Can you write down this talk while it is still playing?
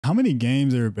how many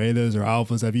games or betas or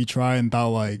alphas have you tried and thought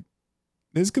like,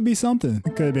 this could be something?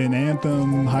 It could have been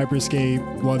Anthem,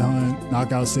 Hyperscape, Blood Hunt,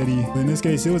 Knockout City. But in this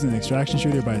case, it was an extraction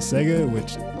shooter by Sega,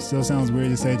 which still sounds weird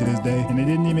to say to this day, and it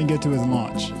didn't even get to its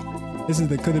launch. This is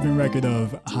the could have been record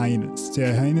of Hyenas. So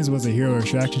yeah, Hyenas was a hero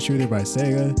extraction shooter by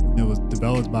Sega. It was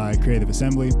developed by Creative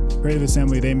Assembly. Creative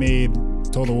Assembly, they made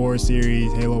Total War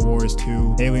series, Halo Wars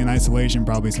 2, Alien Isolation,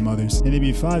 probably some others. And it'd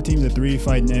be 5 teams of 3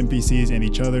 fighting NPCs and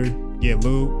each other, get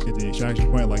loot, get the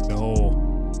extraction point, like the whole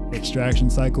extraction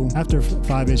cycle. After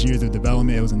 5-ish years of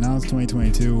development, it was announced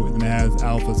 2022, and it has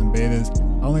alphas and betas.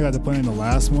 I only got to play in the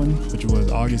last one, which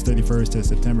was August 31st to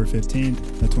September 15th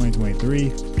of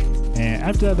 2023. And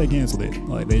after that, they canceled it.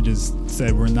 Like, they just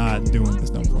said, we're not doing this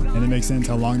no more. And it makes sense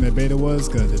how long that beta was,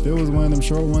 because if it was one of them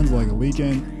short ones, like a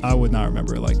weekend, I would not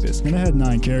remember it like this. And it had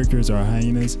 9 characters, or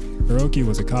Hyenas. Hiroki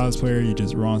was a cosplayer, you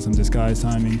just raw on some disguise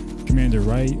timing. Commander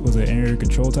Wright was an area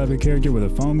control type of character with a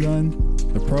foam gun.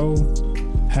 The Pro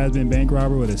has been bank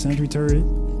robber with a sentry turret.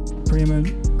 Prima,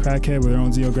 crackhead with her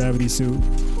own zero gravity suit,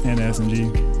 and the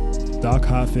SMG. Doc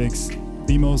Hotfix,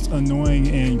 the most annoying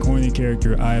and corny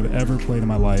character I have ever played in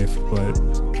my life, but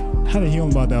how to heal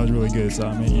him about that was really good, so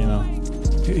I mean, you know,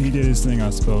 he did his thing, I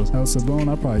suppose. El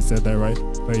Sabone, I probably said that right,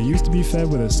 but he used to be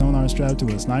fed with a sonar strap to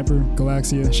a sniper.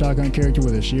 Galaxia, shotgun character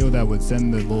with a shield that would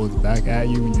send the bullets back at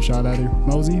you when you shot at her.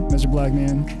 Mosey, Mr.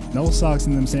 Blackman, no socks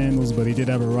in them sandals, but he did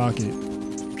have a rocket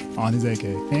on his AK,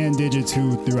 and Digit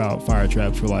 2 threw out fire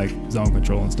traps for like zone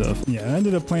control and stuff. Yeah, I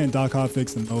ended up playing Doc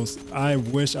Hotfix the most. I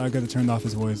wish I could have turned off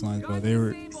his voice lines, but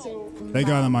they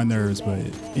got on my nerves, but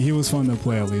he was fun to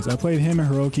play at least. I played him and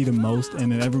Hiroki the most,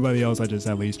 and then everybody else I just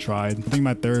at least tried. I think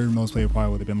my third most played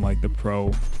probably would have been like the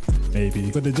Pro, maybe.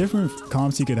 But the different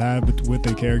comps you could have with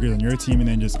the characters on your team and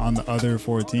then just on the other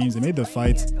 4 teams, it made the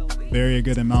fights vary a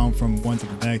good amount from one to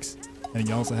the next. And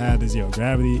you also had the zero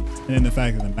gravity, and then the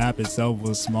fact that the map itself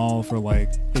was small for like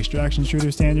extraction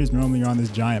shooter standards. Normally you're on this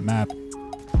giant map,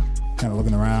 kind of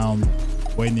looking around,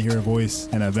 waiting to hear a voice,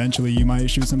 and eventually you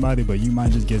might shoot somebody, but you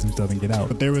might just get some stuff and get out.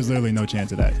 But there was literally no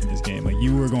chance of that in this game. Like,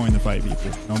 you were going to fight people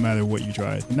no matter what you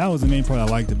tried. And that was the main part I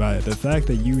liked about it. The fact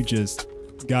that you just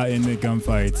got into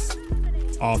gunfights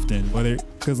often,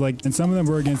 because like, and some of them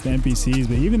were against the NPCs,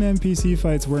 but even the NPC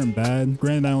fights weren't bad.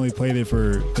 Granted, I only played it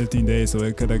for 15 days, so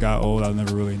it could have got old, I'll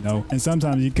never really know. And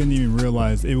sometimes you couldn't even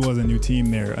realize it was a new team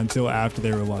there until after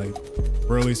they were like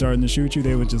really starting to shoot you.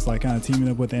 They would just like kind of teaming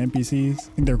up with the NPCs. I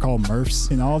think they're called Murphs.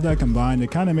 And all of that combined,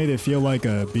 it kind of made it feel like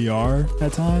a BR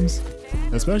at times,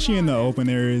 especially in the open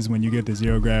areas when you get the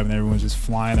zero grab and everyone's just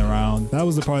flying around. That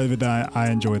was the part of it that I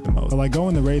enjoyed the most. But like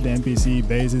going to raid the NPC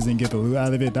bases and get the loot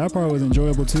out of it, that part was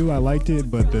enjoyable too. I liked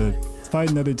it, but the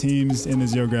fighting other teams in the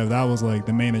zero grab, that was like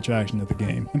the main attraction of the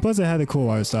game. And plus it had a cool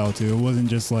art style too. It wasn't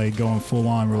just like going full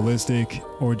on realistic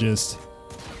or just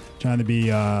trying to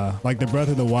be like the Breath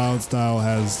of the Wild style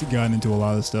has gotten into a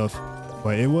lot of stuff,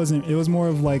 but it wasn't. It was more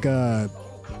of like a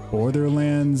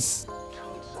Borderlands,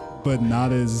 but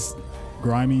not as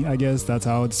grimy, I guess. That's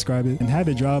how I would describe it. And had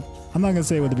to drop, I'm not gonna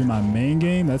say it would have been my main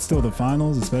game. That's still the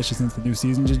finals, especially since the new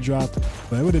season just dropped,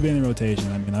 but it would have been in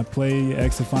rotation. I mean, I play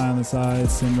Exify on the side,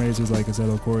 Sim Racers like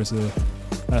Assetto Corsa.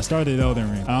 I started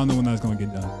Elden Ring. I don't know when that's gonna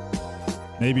get done.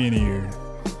 Maybe in a year.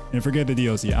 And forget the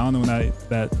DLC. I don't know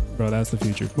when bro, that's the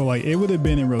future. But like, it would have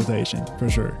been in rotation for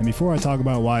sure. And before I talk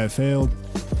about why it failed,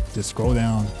 just scroll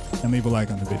down and leave a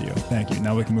like on the video. Thank you.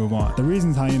 Now we can move on. The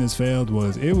reasons Hyenas failed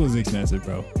was it was expensive,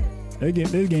 bro.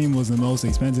 This game was the most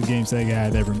expensive game Sega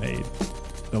had ever made.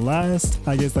 The last,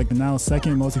 I guess like the now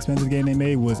second most expensive game they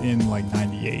made was in like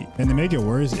 98. And to make it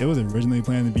worse, it was originally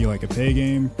planned to be like a pay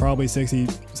game, probably $60,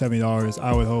 $70.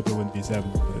 I would hope it wouldn't be 70,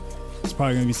 but it's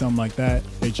probably gonna be something like that.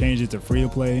 They changed it to free to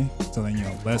play, so then, you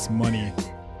know, less money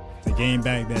to gain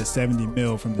back that 70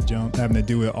 mil from the jump, having to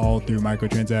do it all through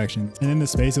microtransactions. And in the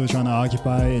space it was trying to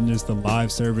occupy in just the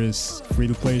live service free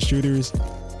to play shooters,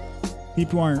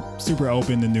 people aren't super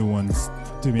open to new ones,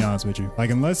 to be honest with you. Like,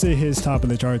 unless it hits top of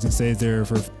the charts and stays there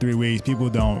for 3 weeks, people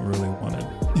don't really want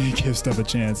to give stuff a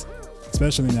chance,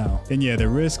 especially now. And yeah, the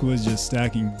risk was just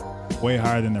stacking way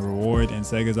higher than the reward in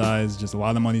Sega's eyes. Just a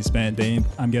lot of money spent.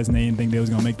 I'm guessing they didn't think they was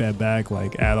gonna make that back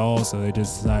like at all, so they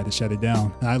just decided to shut it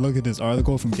down. And I looked at this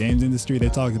article from Games Industry. They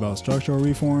talked about structural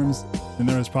reforms, and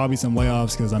there was probably some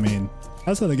layoffs, because I mean,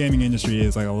 that's how the gaming industry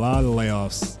is. Like, a lot of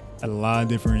layoffs at a lot of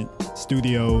different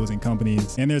studios and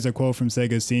companies. And there's a quote from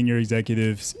Sega's senior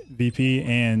executives, VP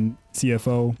and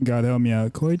CFO, God help me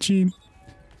out, Koichi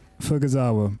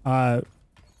Fukuzawa.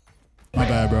 My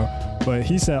bad, bro. But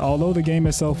he said, although the game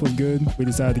itself was good, we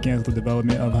decided to cancel the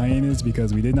development of Hyenas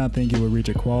because we did not think it would reach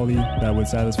a quality that would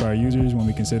satisfy our users when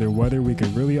we considered whether we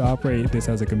could really operate this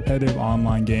as a competitive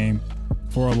online game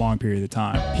for a long period of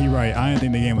time. He right, I didn't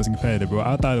think the game was competitive, bro.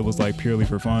 I thought it was like purely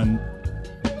for fun,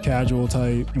 casual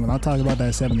type. And when I talk about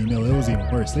that 70 mil, it was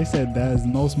even worse. They said that is the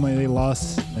most money they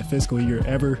lost in a fiscal year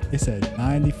ever. They said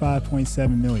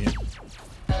 95.7 million.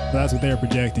 So that's what they were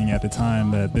projecting at the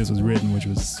time that this was written, which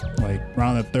was like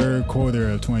around the third quarter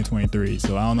of 2023.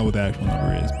 So I don't know what the actual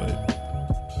number is, but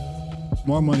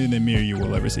more money than me or you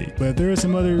will ever see. But if there are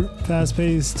some other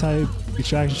fast-paced type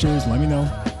extraction shooters, let me know.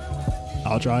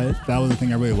 I'll try it. That was the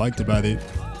thing I really liked about it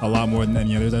a lot more than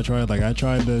any others I tried. Like I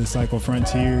tried the Cycle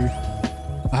Frontier.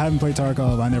 I haven't played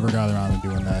Tarkov. I never got around to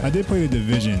doing that. I did play the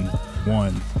Division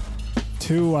 1.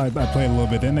 2, I played a little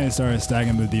bit. Then they started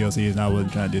stacking the DLCs, and I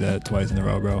wasn't trying to do that twice in a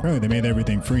row, bro. Really, they made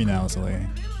everything free now, so like,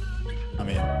 I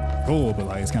mean, cool, but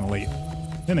like it's kind of late.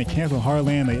 Then they canceled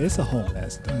Heartland. Like it's a whole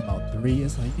mess. Talking about 3,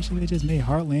 it's like you should have just made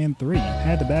Heartland 3.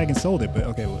 Had the bag and sold it. But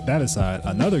okay, with that aside,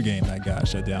 another game that got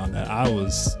shut down that I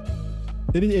was,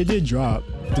 it did drop,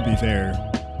 to be fair,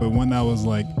 but one that I was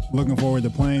like looking forward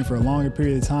to playing for a longer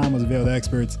period of time was Veiled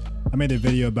Experts. I made a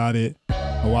video about it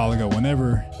a while ago.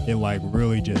 Whenever it like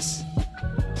really just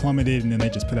plummeted, and then they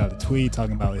just put out a tweet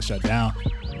talking about it shut down.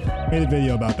 Made a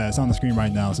video about that. It's on the screen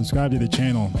right now. Subscribe to the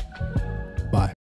channel. Bye.